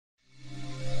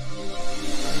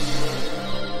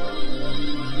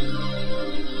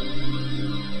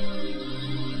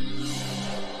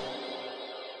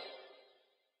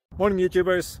Morning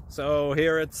YouTubers. So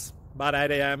here it's about 8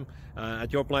 a.m.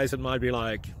 At your place it might be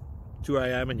like 2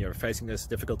 a.m. and you're facing this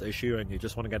difficult issue and you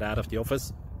just want to get out of the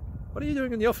office. What are you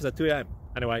doing in the office at 2 a.m.?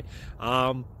 Anyway,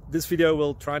 this video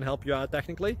will try and help you out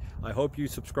technically. I hope you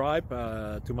subscribe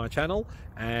to my channel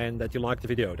and that you like the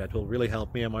video. That will really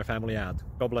help me and my family out.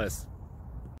 God bless.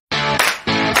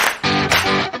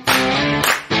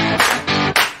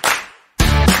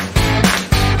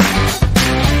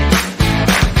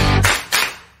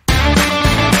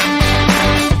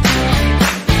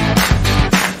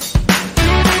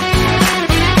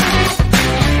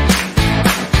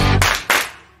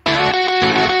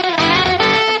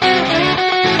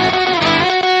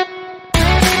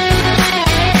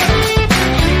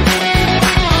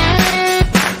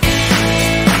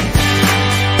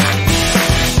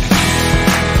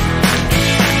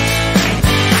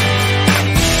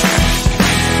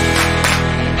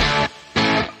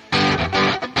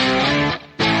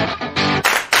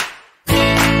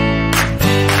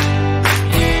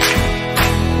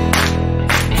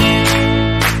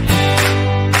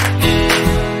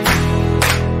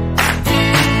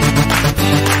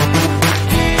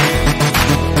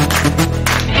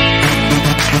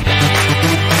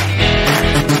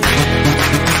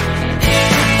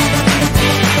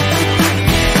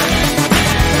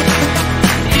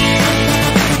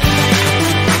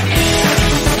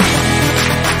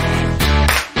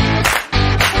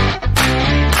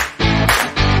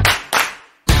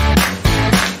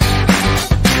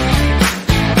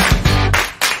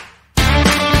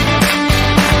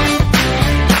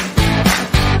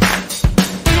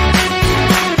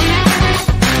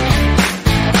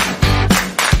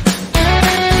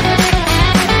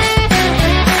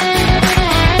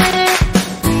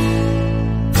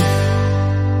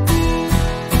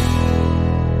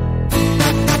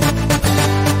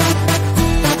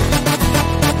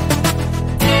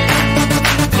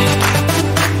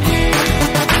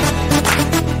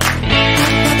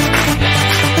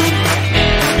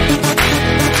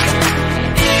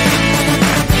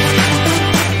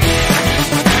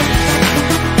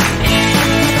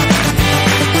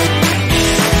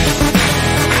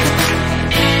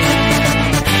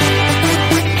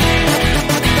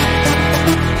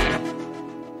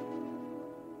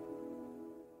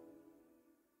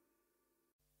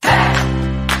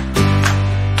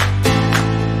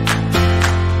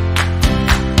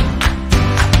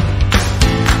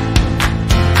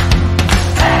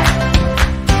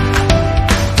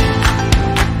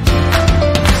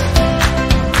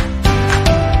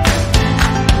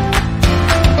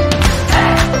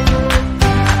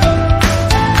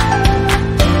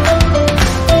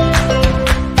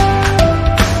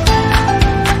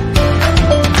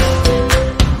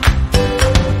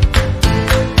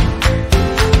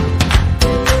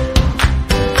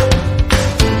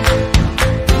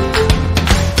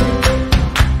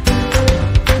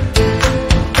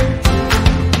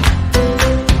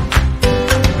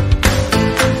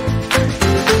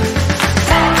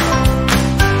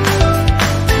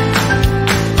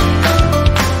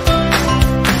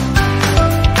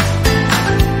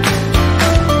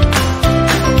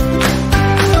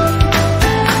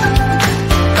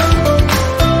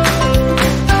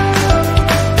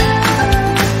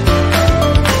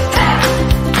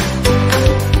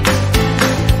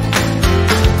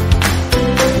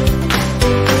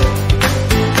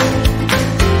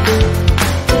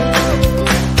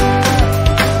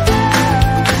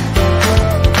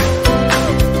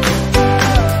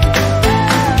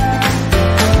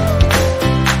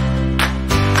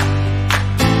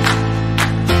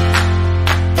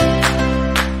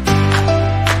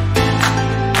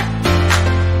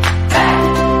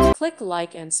 Click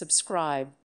like and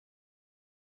subscribe.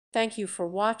 Thank you for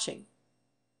watching.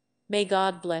 May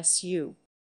God bless you.